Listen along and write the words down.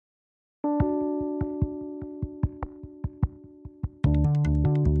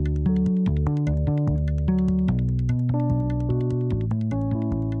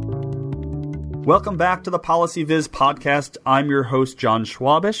Welcome back to the PolicyViz podcast. I'm your host, John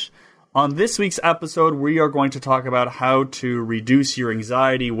Schwabish. On this week's episode, we are going to talk about how to reduce your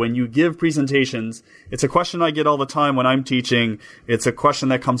anxiety when you give presentations. It's a question I get all the time when I'm teaching. It's a question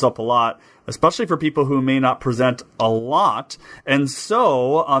that comes up a lot, especially for people who may not present a lot. And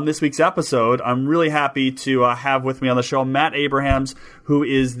so on this week's episode, I'm really happy to have with me on the show Matt Abrahams, who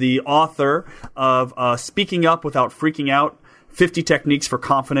is the author of Speaking Up Without Freaking Out, 50 Techniques for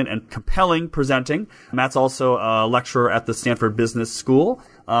Confident and Compelling Presenting. Matt's also a lecturer at the Stanford Business School.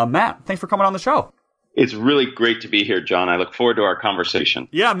 Matt, thanks for coming on the show. It's really great to be here, John. I look forward to our conversation.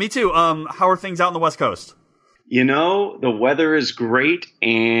 Yeah, me too. How are things out on the West Coast? You know, the weather is great,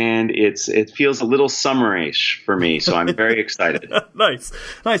 and it feels a little summerish for me, so I'm very excited. Nice.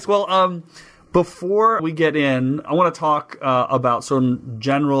 Well, before we get in, I want to talk about some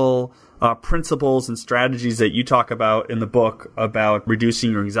general principles and strategies that you talk about in the book about reducing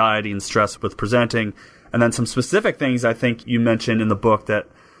your anxiety and stress with presenting, and then some specific things I think you mentioned in the book that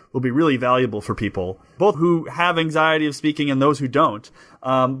will be really valuable for people, both who have anxiety of speaking and those who don't.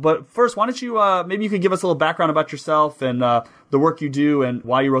 But first, why don't you, maybe you could give us a little background about yourself and the work you do and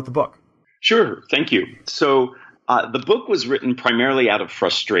why you wrote the book. Sure. Thank you. So the book was written primarily out of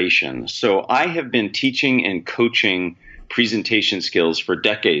frustration. So I have been teaching and coaching presentation skills for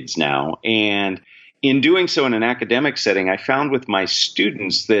decades now. And in doing so in an academic setting, I found with my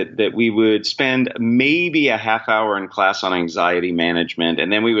students that we would spend maybe a half hour in class on anxiety management, and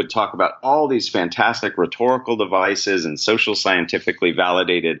then we would talk about all these fantastic rhetorical devices and social scientifically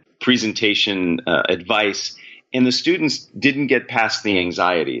validated presentation advice. And the students didn't get past the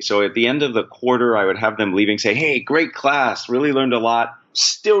anxiety. So at the end of the quarter, I would have them leaving, say, hey, great class, really learned a lot.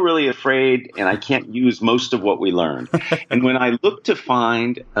 Still really afraid, and I can't use most of what we learned. And when I looked to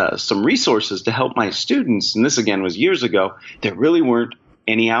find some resources to help my students, and this again was years ago, there really weren't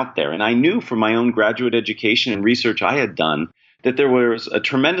any out there. And I knew from my own graduate education and research I had done that there was a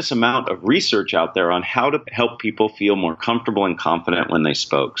tremendous amount of research out there on how to help people feel more comfortable and confident when they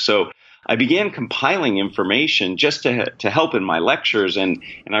spoke. So I began compiling information just to help in my lectures, and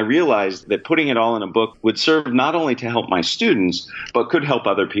I realized that putting it all in a book would serve not only to help my students, but could help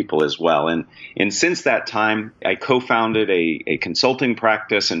other people as well. And since that time, I co-founded a consulting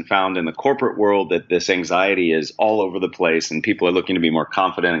practice and found in the corporate world that this anxiety is all over the place and people are looking to be more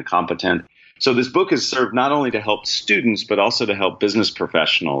confident and competent. So this book has served not only to help students, but also to help business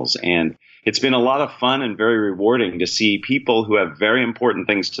professionals. And it's been a lot of fun and very rewarding to see people who have very important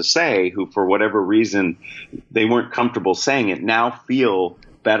things to say, who for whatever reason they weren't comfortable saying it, now feel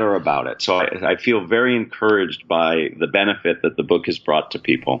better about it. So I feel very encouraged by the benefit that the book has brought to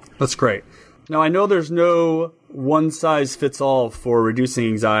people. That's great. Now, I know there's no one-size-fits-all for reducing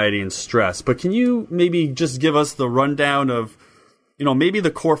anxiety and stress, but can you maybe just give us the rundown of, maybe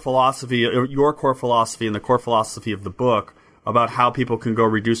the core philosophy, or your core philosophy and the core philosophy of the book about how people can go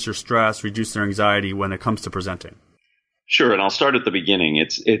reduce their stress, reduce their anxiety when it comes to presenting? Sure, and I'll start at the beginning.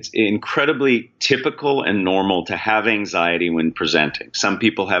 It's incredibly typical and normal to have anxiety when presenting. Some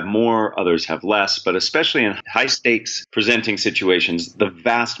people have more, others have less, but especially in high-stakes presenting situations, the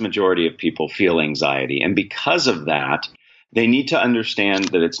vast majority of people feel anxiety. And because of that, they need to understand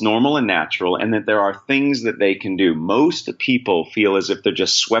that it's normal and natural and that there are things that they can do. Most people feel as if they're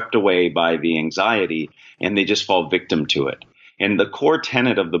just swept away by the anxiety and they just fall victim to it. And the core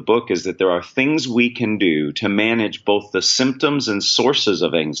tenet of the book is that there are things we can do to manage both the symptoms and sources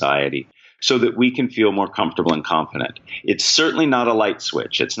of anxiety so that we can feel more comfortable and confident. It's certainly not a light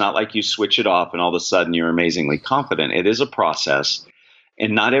switch. It's not like you switch it off and all of a sudden you're amazingly confident. It is a process.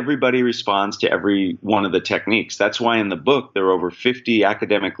 And not everybody responds to every one of the techniques. That's why in the book, there are over 50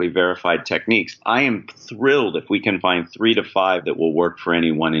 academically verified techniques. I am thrilled if we can find 3 to 5 that will work for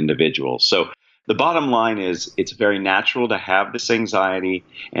any one individual. So the bottom line is it's very natural to have this anxiety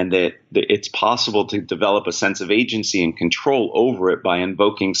and that it's possible to develop a sense of agency and control over it by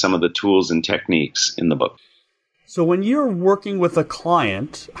invoking some of the tools and techniques in the book. So when you're working with a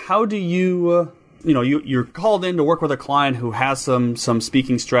client, how do you... you're called in to work with a client who has some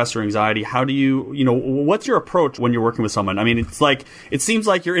speaking stress or anxiety. How do you what's your approach when you're working with someone? I mean, it seems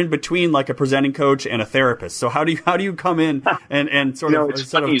like you're in between like a presenting coach and a therapist. So how do you come in and sort of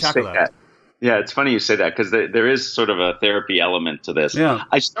tackle that? Yeah, it's funny you say that because there is sort of a therapy element to this. Yeah.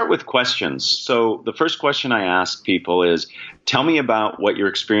 I start with questions. So the first question I ask people is, tell me about what your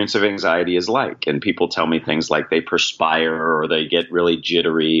experience of anxiety is like. And people tell me things like they perspire or they get really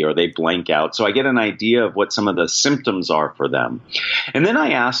jittery or they blank out. So I get an idea of what some of the symptoms are for them. And then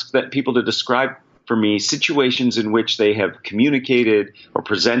I ask that people to describe for me situations in which they have communicated or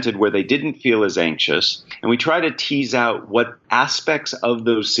presented where they didn't feel as anxious. And we try to tease out what aspects of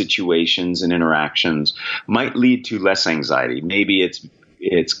those situations and interactions might lead to less anxiety. Maybe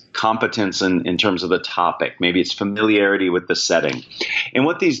it's competence in terms of the topic. Maybe it's familiarity with the setting. And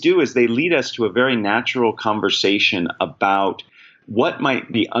what these do is they lead us to a very natural conversation about what might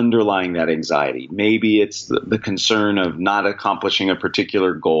be underlying that anxiety. Maybe it's the concern of not accomplishing a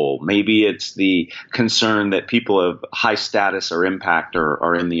particular goal. Maybe it's the concern that people of high status or impact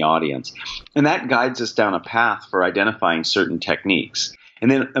are in the audience. And that guides us down a path for identifying certain techniques. And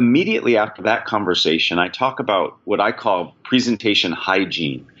then immediately after that conversation, I talk about what I call presentation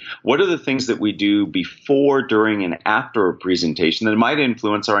hygiene. What are the things that we do before, during, and after a presentation that might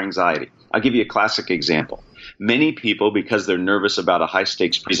influence our anxiety? I'll give you a classic example. Many people, because they're nervous about a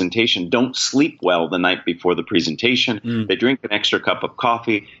high-stakes presentation, don't sleep well the night before the presentation. They drink an extra cup of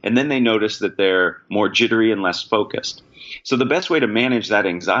coffee, and then they notice that they're more jittery and less focused. So the best way to manage that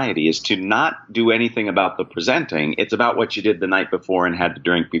anxiety is to not do anything about the presenting. It's about what you did the night before and had to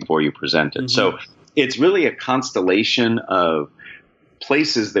drink before you presented. So it's really a constellation of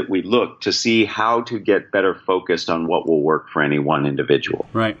places that we look to see how to get better focused on what will work for any one individual.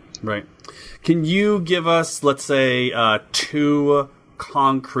 Right. Can you give us, let's say, 2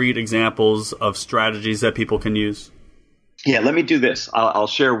 concrete examples of strategies that people can use? Yeah, let me do this. I'll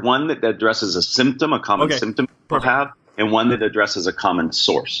share one that addresses a symptom, a common symptom people have, and one that addresses a common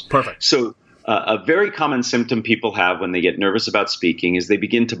source. Perfect. So a very common symptom people have when they get nervous about speaking is they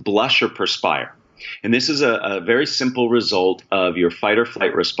begin to blush or perspire. And this is a very simple result of your fight or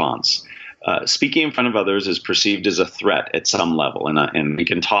flight response. Speaking in front of others is perceived as a threat at some level, and we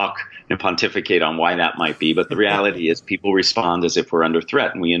can talk and pontificate on why that might be, but the reality is people respond as if we're under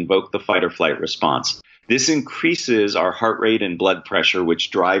threat, and we invoke the fight or flight response. This increases our heart rate and blood pressure,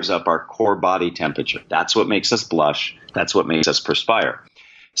 which drives up our core body temperature. That's what makes us blush. That's what makes us perspire.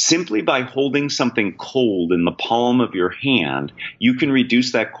 Simply by holding something cold in the palm of your hand, you can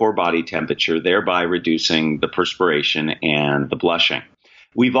reduce that core body temperature, thereby reducing the perspiration and the blushing.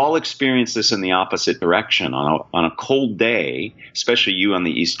 We've all experienced this in the opposite direction. On a cold day, especially you on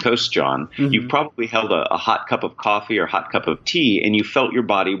the East Coast, John, you've probably held a hot cup of coffee or hot cup of tea and you felt your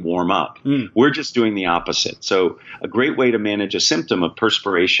body warm up. We're just doing the opposite. So a great way to manage a symptom of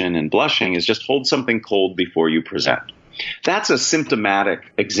perspiration and blushing is just hold something cold before you present. That's a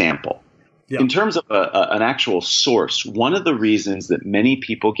symptomatic example. Yeah. In terms of an actual source, one of the reasons that many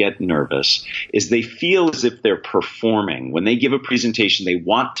people get nervous is they feel as if they're performing. When they give a presentation, they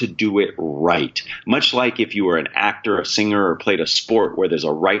want to do it right. Much like if you were an actor, a singer, or played a sport where there's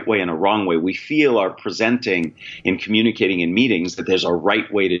a right way and a wrong way, we feel our presenting and communicating in meetings that there's a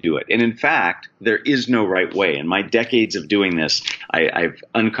right way to do it. And in fact, there is no right way. In my decades of doing this, I've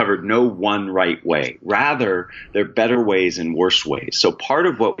uncovered no one right way. Rather, there are better ways and worse ways. So part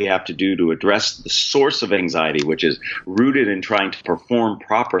of what we have to do to address the source of anxiety, which is rooted in trying to perform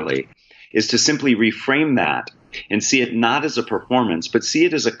properly, is to simply reframe that and see it not as a performance, but see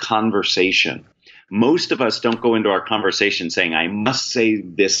it as a conversation. Most of us don't go into our conversation saying, I must say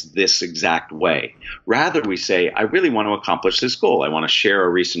this exact way. Rather, we say, I really want to accomplish this goal. I want to share a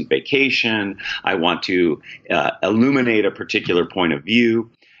recent vacation. I want to illuminate a particular point of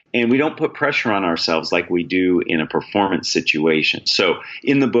view. And we don't put pressure on ourselves like we do in a performance situation. So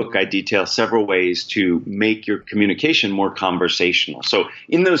in the book, I detail several ways to make your communication more conversational. So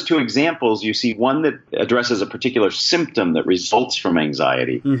in those 2 examples, you see one that addresses a particular symptom that results from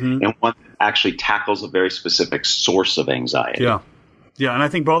anxiety, and one that actually tackles a very specific source of anxiety. Yeah, and I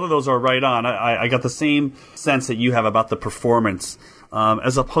think both of those are right on. I got the same sense that you have about the performance,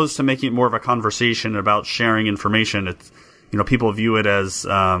 as opposed to making it more of a conversation about sharing information. It's people view it as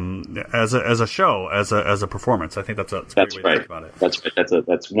a show, as a performance. I think that's a great way to think about it. That's right.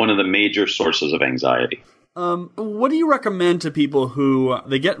 That's one of the major sources of anxiety. What do you recommend to people who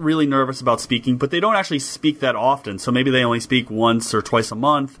they get really nervous about speaking, but they don't actually speak that often? So maybe they only speak once or twice a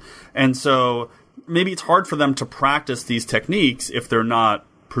month, and so maybe it's hard for them to practice these techniques if they're not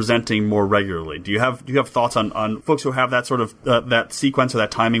presenting more regularly. Do you have thoughts on folks who have that sort of that sequence or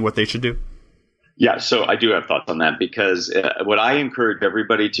that timing, what they should do? Yeah, so I do have thoughts on that because what I encourage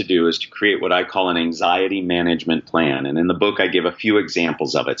everybody to do is to create what I call an anxiety management plan. And in the book, I give a few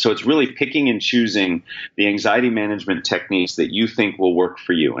examples of it. So it's really picking and choosing the anxiety management techniques that you think will work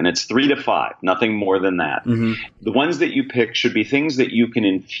for you. And it's 3 to 5, nothing more than that. The ones that you pick should be things that you can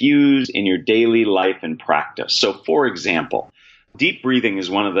infuse in your daily life and practice. So for example, deep breathing is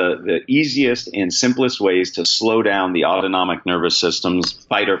one of the easiest and simplest ways to slow down the autonomic nervous system's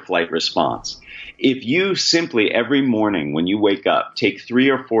fight or flight response. If you simply every morning when you wake up, take 3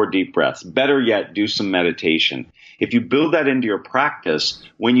 or 4 deep breaths, better yet, do some meditation. If you build that into your practice,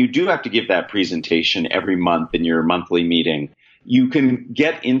 when you do have to give that presentation every month in your monthly meeting, you can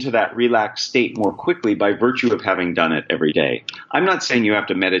get into that relaxed state more quickly by virtue of having done it every day. I'm not saying you have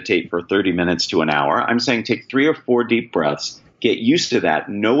to meditate for 30 minutes to an hour. I'm saying take 3 or 4 deep breaths, get used to that,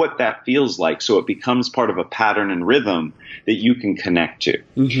 know what that feels like so it becomes part of a pattern and rhythm that you can connect to.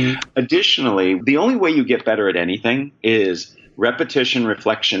 Mm-hmm. Additionally, the only way you get better at anything is repetition,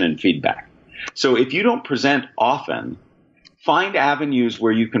 reflection, and feedback. So if you don't present often, find avenues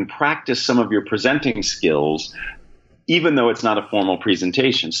where you can practice some of your presenting skills even though it's not a formal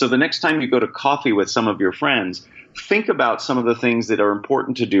presentation. So the next time you go to coffee with some of your friends, think about some of the things that are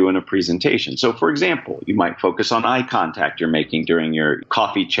important to do in a presentation. So, for example, you might focus on eye contact you're making during your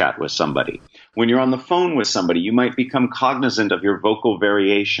coffee chat with somebody. When you're on the phone with somebody, you might become cognizant of your vocal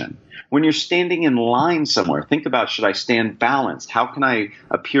variation. When you're standing in line somewhere, think about, should I stand balanced? How can I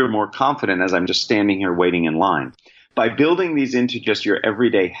appear more confident as I'm just standing here waiting in line? By building these into just your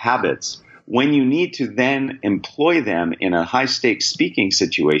everyday habits, when you need to then employ them in a high-stakes speaking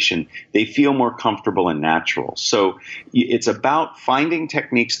situation, they feel more comfortable and natural. So it's about finding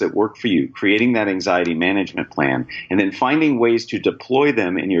techniques that work for you, creating that anxiety management plan, and then finding ways to deploy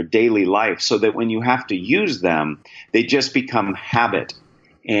them in your daily life so that when you have to use them, they just become habit.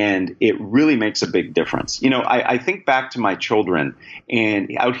 And it really makes a big difference. You know, I think back to my children,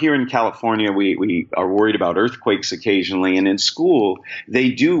 and out here in California, we are worried about earthquakes occasionally. And in school,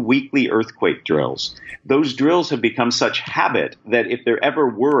 they do weekly earthquake drills. Those drills have become such habit that if there ever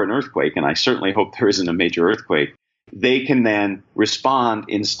were an earthquake, and I certainly hope there isn't a major earthquake, they can then respond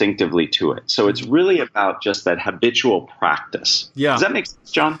instinctively to it. So it's really about just that habitual practice. Yeah. Does that make sense,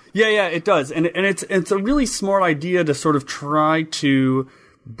 John? Yeah, it does. And it's a really smart idea to sort of try to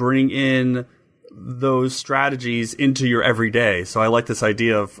bring in those strategies into your everyday. So I like this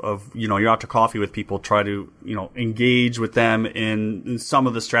idea of you're out to coffee with people, try to, engage with them in some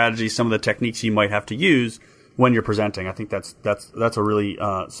of the strategies, some of the techniques you might have to use when you're presenting. I think that's a really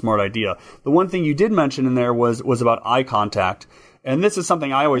smart idea. The one thing you did mention in there was about eye contact. And this is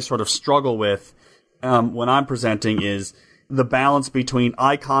something I always sort of struggle with when I'm presenting, is the balance between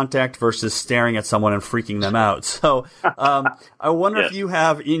eye contact versus staring at someone and freaking them out. So I wonder if you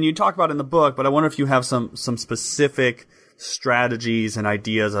have, and you talk about it in the book, but I wonder if you have some specific strategies and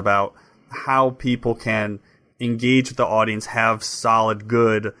ideas about how people can engage with the audience, have solid,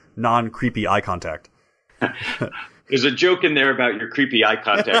 good, non-creepy eye contact. There's a joke in there about your creepy eye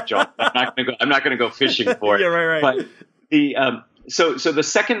contact, John. I'm not going to go fishing for it. Yeah, right. But So the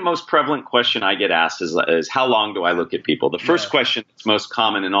second most prevalent question I get asked is how long do I look at people? The first question that's most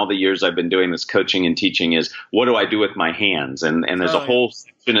common in all the years I've been doing this coaching and teaching is, what do I do with my hands? And there's a whole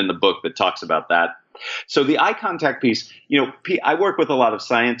section in the book that talks about that. So the eye contact piece, I work with a lot of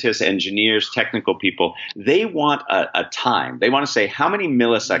scientists, engineers, technical people. They want a time. They want to say, how many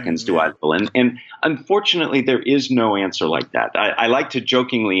milliseconds do I pull? And unfortunately, there is no answer like that. I like to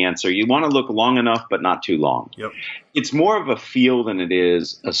jokingly answer, you want to look long enough, but not too long. Yep. It's more of a feel than it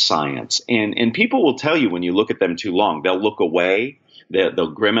is a science. And people will tell you when you look at them too long, they'll look away,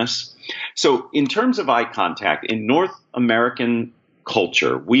 they'll grimace. So in terms of eye contact, in North American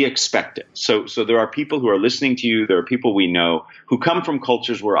culture, we expect it. So there are people who are listening to you. There are people we know who come from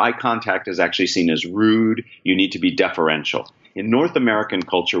cultures where eye contact is actually seen as rude. You need to be deferential. In North American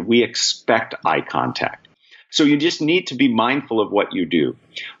culture, we expect eye contact. So you just need to be mindful of what you do.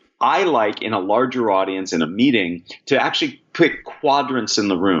 I like, in a larger audience, in a meeting, to actually pick quadrants in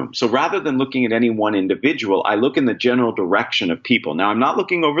the room. So rather than looking at any one individual, I look in the general direction of people. Now, I'm not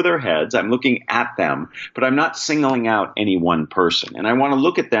looking over their heads. I'm looking at them, but I'm not singling out any one person. And I want to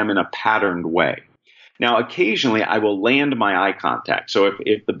look at them in a patterned way. Now, occasionally, I will land my eye contact. So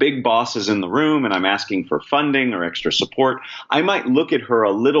if the big boss is in the room and I'm asking for funding or extra support, I might look at her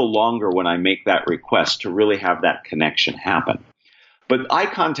a little longer when I make that request to really have that connection happen. But eye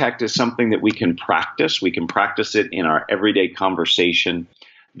contact is something that we can practice. We can practice it in our everyday conversation.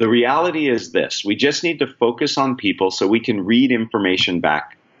 The reality is this: we just need to focus on people so we can read information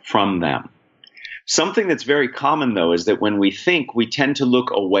back from them. Something that's very common, though, is that when we think, we tend to look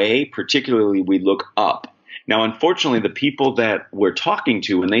away, particularly we look up. Now, unfortunately, the people that we're talking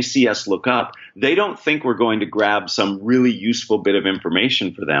to, when they see us look up, they don't think we're going to grab some really useful bit of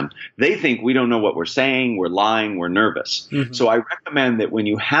information for them. They think we don't know what we're saying, we're lying, we're nervous. Mm-hmm. So I recommend that when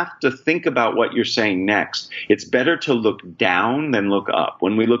you have to think about what you're saying next, it's better to look down than look up.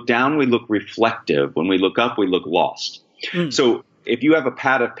 When we look down, we look reflective. When we look up, we look lost. Mm-hmm. So if you have a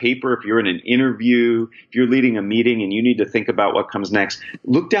pad of paper, if you're in an interview, if you're leading a meeting and you need to think about what comes next,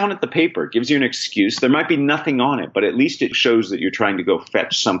 look down at the paper. It gives you an excuse. There might be nothing on it, but at least it shows that you're trying to go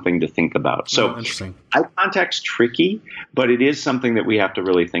fetch something to think about. So interesting. Eye contact's tricky, but it is something that we have to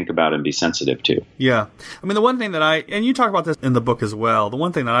really think about and be sensitive to. Yeah. I mean, the one thing that and you talk about this in the book as well, the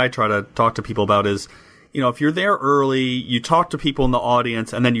one thing that I try to talk to people about is, if you're there early, you talk to people in the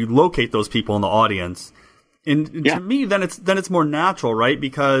audience, and then you locate those people in the audience. And to me, then it's more natural, right?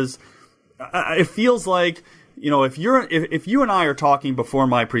 Because it feels like, if you and I are talking before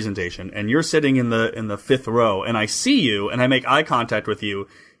my presentation, and you're sitting in the fifth row, and I see you, and I make eye contact with you,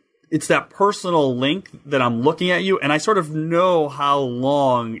 it's that personal link that I'm looking at you, and I sort of know how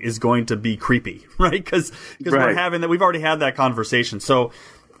long is going to be creepy, right? Because we're having that, we've already had that conversation. So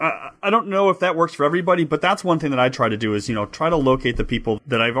I don't know if that works for everybody, but that's one thing that I try to do is, try to locate the people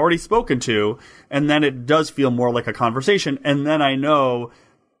that I've already spoken to, and then it does feel more like a conversation, and then I know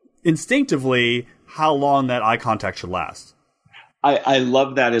instinctively how long that eye contact should last. I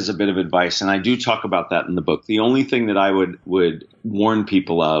love that as a bit of advice, and I do talk about that in the book. The only thing that I would warn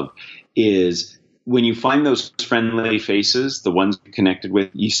people of is when you find those friendly faces, the ones you connected with,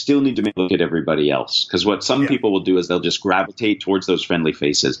 you still need to look at everybody else. Because what some people will do is they'll just gravitate towards those friendly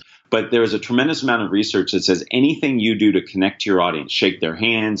faces. But there is a tremendous amount of research that says anything you do to connect to your audience, shake their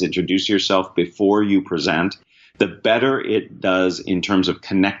hands, introduce yourself before you present, the better it does in terms of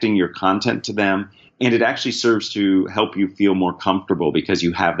connecting your content to them. And it actually serves to help you feel more comfortable because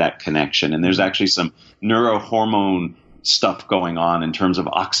you have that connection. And there's actually some neurohormone stuff going on in terms of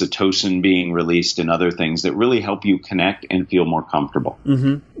oxytocin being released and other things that really help you connect and feel more comfortable.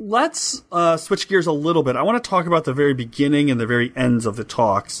 Mm-hmm. Let's switch gears a little bit. I want to talk about the very beginning and the very ends of the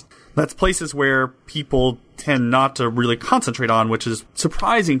talks. That's places where people tend not to really concentrate on, which is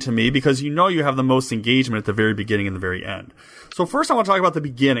surprising to me because you have the most engagement at the very beginning and the very end. So first I want to talk about the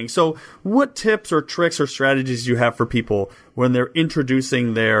beginning. So what tips or tricks or strategies do you have for people when they're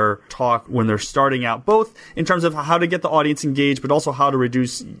introducing their talk, when they're starting out, both in terms of how to get the audience engaged, but also how to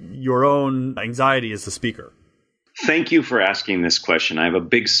reduce your own anxiety as the speaker? Thank you for asking this question. I have a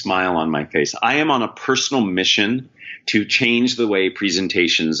big smile on my face. I am on a personal mission to change the way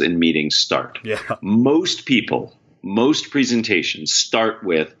presentations and meetings start. Yeah. Most presentations start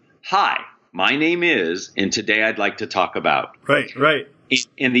with, "Hi, my name is, and today I'd like to talk about." Right.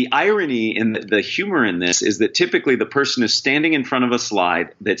 And the irony and the humor in this is that typically the person is standing in front of a slide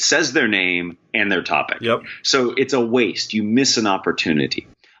that says their name and their topic. Yep. So it's a waste. You miss an opportunity.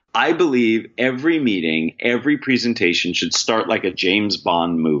 I believe every meeting, every presentation should start like a James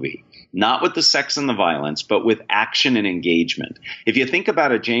Bond movie. Not with the sex and the violence, but with action and engagement. If you think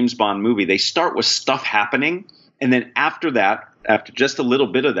about a James Bond movie, they start with stuff happening, and then after that, after just a little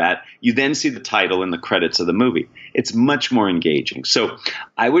bit of that, you then see the title and the credits of the movie. It's much more engaging. So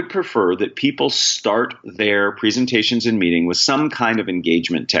I would prefer that people start their presentations and meeting with some kind of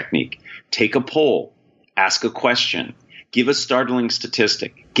engagement technique. Take a poll, ask a question, give a startling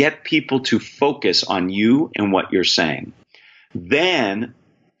statistic, get people to focus on you and what you're saying. Then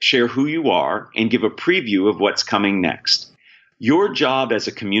share who you are and give a preview of what's coming next. Your job as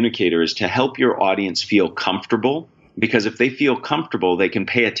a communicator is to help your audience feel comfortable, because if they feel comfortable, they can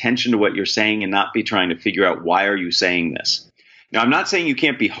pay attention to what you're saying and not be trying to figure out, why are you saying this? Now, I'm not saying you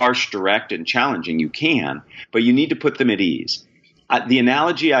can't be harsh, direct, and challenging. You can, but you need to put them at ease. The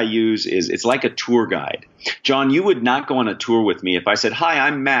analogy I use is it's like a tour guide. John, you would not go on a tour with me if I said, "Hi,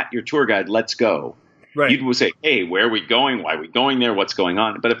 I'm Matt, your tour guide. Let's go." Right. You'd say, "Hey, where are we going? Why are we going there? What's going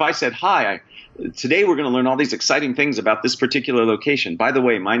on?" But if I said, "Hi, today we're going to learn all these exciting things about this particular location. By the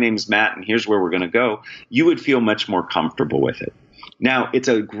way, my name's Matt, and here's where we're going to go," you would feel much more comfortable with it. Now, it's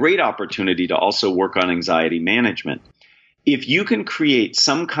a great opportunity to also work on anxiety management. If you can create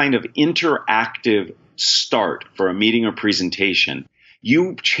some kind of interactive start for a meeting or presentation,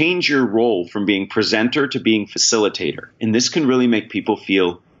 you change your role from being presenter to being facilitator. And this can really make people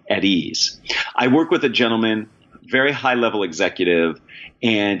feel at ease. I work with a gentleman, very high-level executive,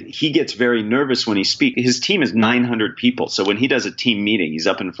 and he gets very nervous when he speaks. His team is 900 people. So when he does a team meeting, he's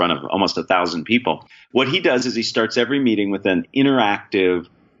up in front of almost 1,000 people. What he does is he starts every meeting with an interactive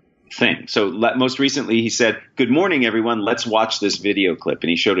thing. So most recently he said, "Good morning, everyone. Let's watch this video clip." And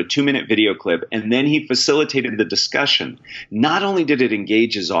he showed a 2-minute video clip, and then he facilitated the discussion. Not only did it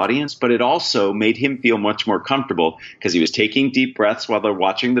engage his audience, but it also made him feel much more comfortable because he was taking deep breaths while they're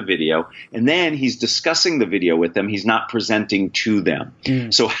watching the video. And then he's discussing the video with them. He's not presenting to them.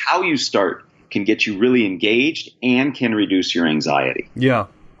 So how you start can get you really engaged and can reduce your anxiety. Yeah.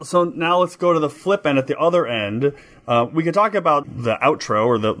 So now let's go to the flip end at the other end. We could talk about the outro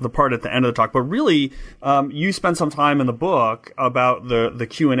or the part at the end of the talk, but really you spend some time in the book about the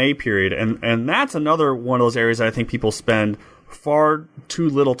Q&A period, and that's another one of those areas that I think people spend far too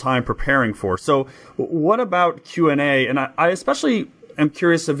little time preparing for. So what about Q&A? And I especially am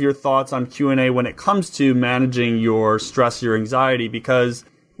curious of your thoughts on Q&A when it comes to managing your stress, your anxiety, because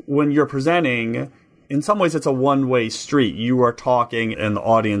when you're presenting, in some ways it's a one-way street. You are talking and the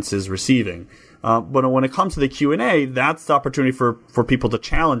audience is receiving. But when it comes to the Q&A, that's the opportunity for people to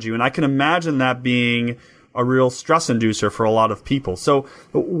challenge you. And I can imagine that being a real stress inducer for a lot of people. So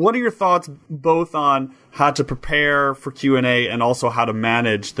what are your thoughts both on how to prepare for Q&A and also how to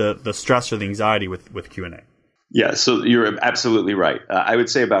manage the stress or the anxiety with Q&A? Yeah, so you're absolutely right. I would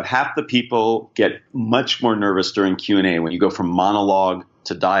say about half the people get much more nervous during Q&A when you go from monologue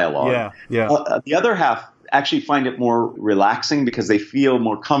to dialogue. Yeah. The other half actually find it more relaxing because they feel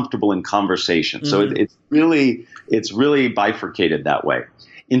more comfortable in conversation. So it's really bifurcated that way.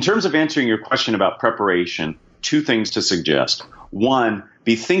 In terms of answering your question about preparation, two things to suggest. One,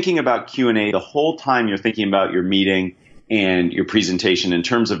 be thinking about Q&A the whole time you're thinking about your meeting and your presentation in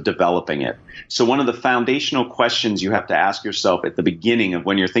terms of developing it. So one of the foundational questions you have to ask yourself at the beginning of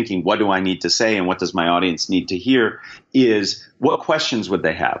when you're thinking, what do I need to say and what does my audience need to hear, is what questions would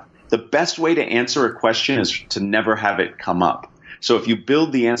they have? The best way to answer a question is to never have it come up. So if you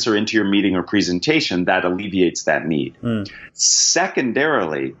build the answer into your meeting or presentation, that alleviates that need.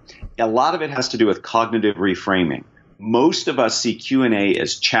 Secondarily, a lot of it has to do with cognitive reframing. Most of us see Q&A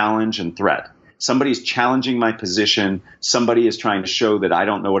as challenge and threat. Somebody is challenging my position. Somebody is trying to show that I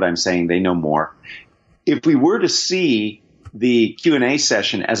don't know what I'm saying. They know more. If we were to see the Q&A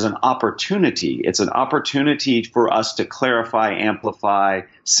session as an opportunity, it's an opportunity for us to clarify, amplify,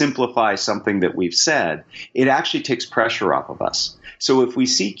 simplify something that we've said, it actually takes pressure off of us. So if we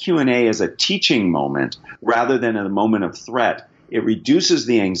see Q&A as a teaching moment rather than a moment of threat, it reduces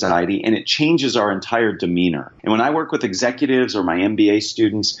the anxiety and it changes our entire demeanor. And when I work with executives or my MBA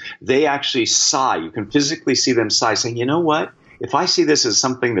students, they actually sigh. You can physically see them sigh, saying, you know what? If I see this as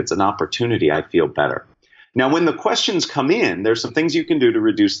something that's an opportunity, I feel better. Now, when the questions come in, there's some things you can do to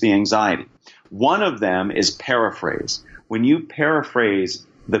reduce the anxiety. One of them is paraphrase. When you paraphrase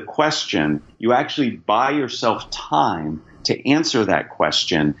the question, you actually buy yourself time to answer that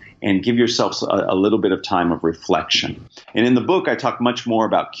question and give yourself a little bit of time of reflection. And in the book, I talk much more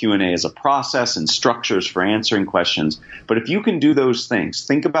about Q&A as a process and structures for answering questions. But if you can do those things,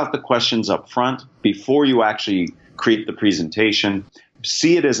 think about the questions up front before you actually create the presentation,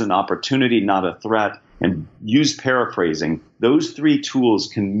 see it as an opportunity, not a threat, and use paraphrasing. Those three tools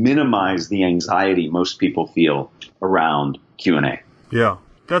can minimize the anxiety most people feel around Q&A. Yeah,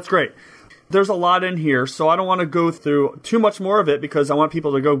 that's great. There's a lot in here, so I don't want to go through too much more of it because I want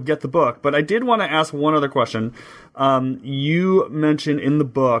people to go get the book. But I did want to ask one other question. You mentioned in the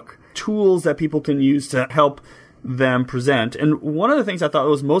book tools that people can use to help them present. And one of the things I thought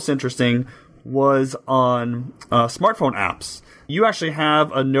was most interesting was on smartphone apps. You actually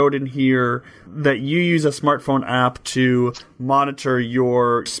have a note in here that you use a smartphone app to monitor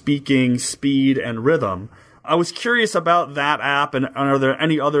your speaking speed and rhythm. I was curious about that app, and are there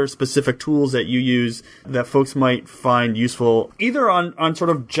any other specific tools that you use that folks might find useful, either on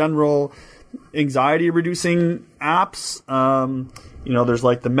sort of general anxiety-reducing apps? There's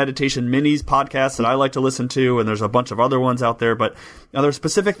like the Meditation Minis podcast that I like to listen to, and there's a bunch of other ones out there, but are there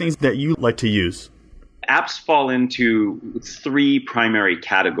specific things that you like to use? Apps fall into three primary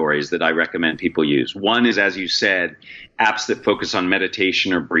categories that I recommend people use. One is, as you said, apps that focus on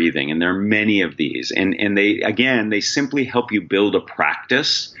meditation or breathing, and there are many of these. And they simply help you build a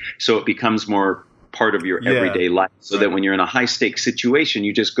practice so it becomes more part of your everyday life, so that when you're in a high-stakes situation,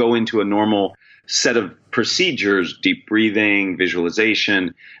 you just go into a normal set of procedures, deep breathing,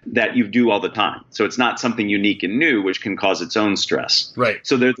 visualization, that you do all the time. So it's not something unique and new, which can cause its own stress. Right.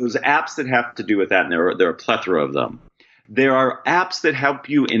 So there are those apps that have to do with that, and there are a plethora of them. There are apps that help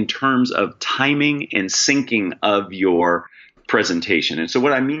you in terms of timing and syncing of your presentation. And so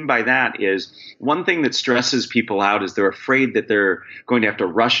what I mean by that is, one thing that stresses people out is they're afraid that they're going to have to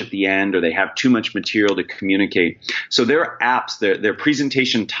rush at the end, or they have too much material to communicate. So there are apps, they're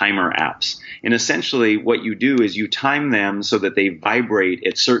presentation timer apps. And essentially what you do is you time them so that they vibrate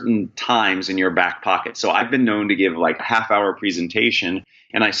at certain times in your back pocket. So I've been known to give like a half-hour presentation,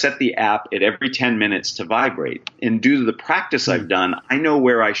 and I set the app at every 10 minutes to vibrate. And due to the practice I've done, I know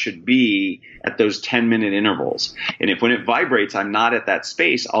where I should be at those 10-minute intervals. And if when it vibrates, I'm not at that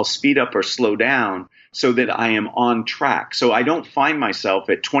space, I'll speed up or slow down so that I am on track. So I don't find myself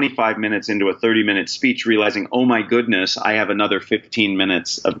at 25 minutes into a 30-minute speech realizing, oh my goodness, I have another 15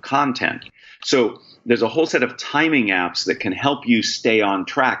 minutes of content. So there's a whole set of timing apps that can help you stay on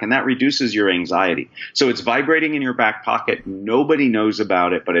track, and that reduces your anxiety. So it's vibrating in your back pocket. Nobody knows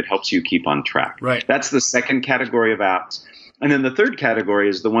about it, but it helps you keep on track. Right. That's the second category of apps. And then the third category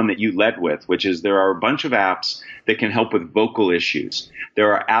is the one that you led with, which is there are a bunch of apps that can help with vocal issues.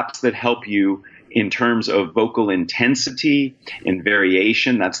 There are apps that help you in terms of vocal intensity and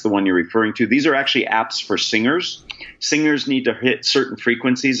variation. That's the one you're referring to. These are actually apps for singers. Singers need to hit certain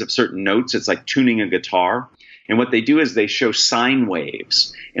frequencies of certain notes. It's like tuning a guitar. And what they do is they show sine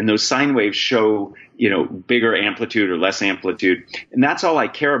waves. And those sine waves show, bigger amplitude or less amplitude. And that's all I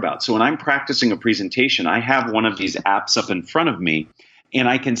care about. So when I'm practicing a presentation, I have one of these apps up in front of me, and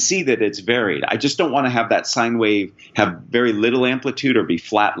I can see that it's varied. I just don't want to have that sine wave have very little amplitude or be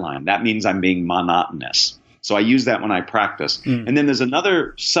flatline. That means I'm being monotonous. So I use that when I practice. And then there's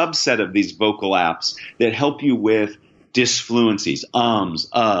another subset of these vocal apps that help you with disfluencies, ums,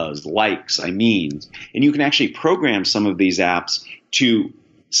 uhs, likes, I means. And you can actually program some of these apps to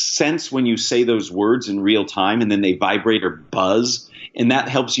sense when you say those words in real time, and then they vibrate or buzz. And that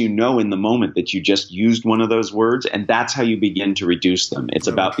helps you know in the moment that you just used one of those words, and that's how you begin to reduce them. It's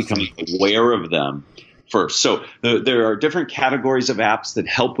about becoming aware of them first. So there are different categories of apps that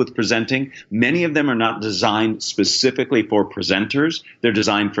help with presenting. Many of them are not designed specifically for presenters. They're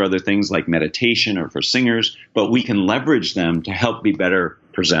designed for other things like meditation or for singers, but we can leverage them to help be better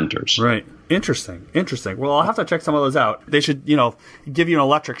presenters. Right. Interesting. Well, I'll have to check some of those out. They should, give you an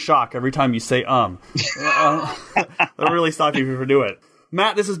electric shock every time you say That'll really stop you from doing it.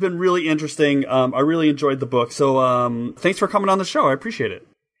 Matt, this has been really interesting. I really enjoyed the book. So thanks for coming on the show. I appreciate it.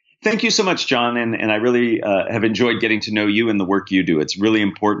 Thank you so much, John. And I really have enjoyed getting to know you and the work you do. It's really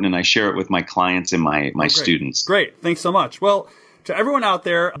important, and I share it with my clients and my students. Great. Thanks so much. Well, to everyone out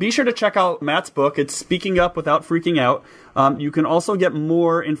there, be sure to check out Matt's book. It's Speaking Up Without Freaking Out. You can also get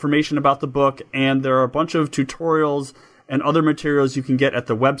more information about the book, and there are a bunch of tutorials and other materials you can get at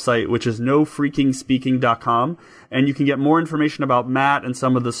the website, which is nofreakingspeaking.com. And you can get more information about Matt and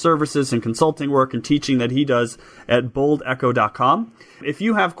some of the services and consulting work and teaching that he does at boldecho.com. If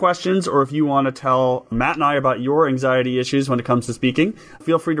you have questions, or if you want to tell Matt and I about your anxiety issues when it comes to speaking,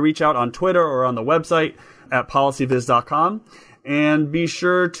 feel free to reach out on Twitter or on the website at policyviz.com. And be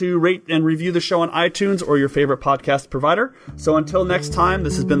sure to rate and review the show on iTunes or your favorite podcast provider. So until next time,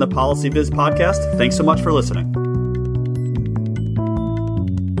 this has been the PolicyViz podcast. Thanks so much for listening.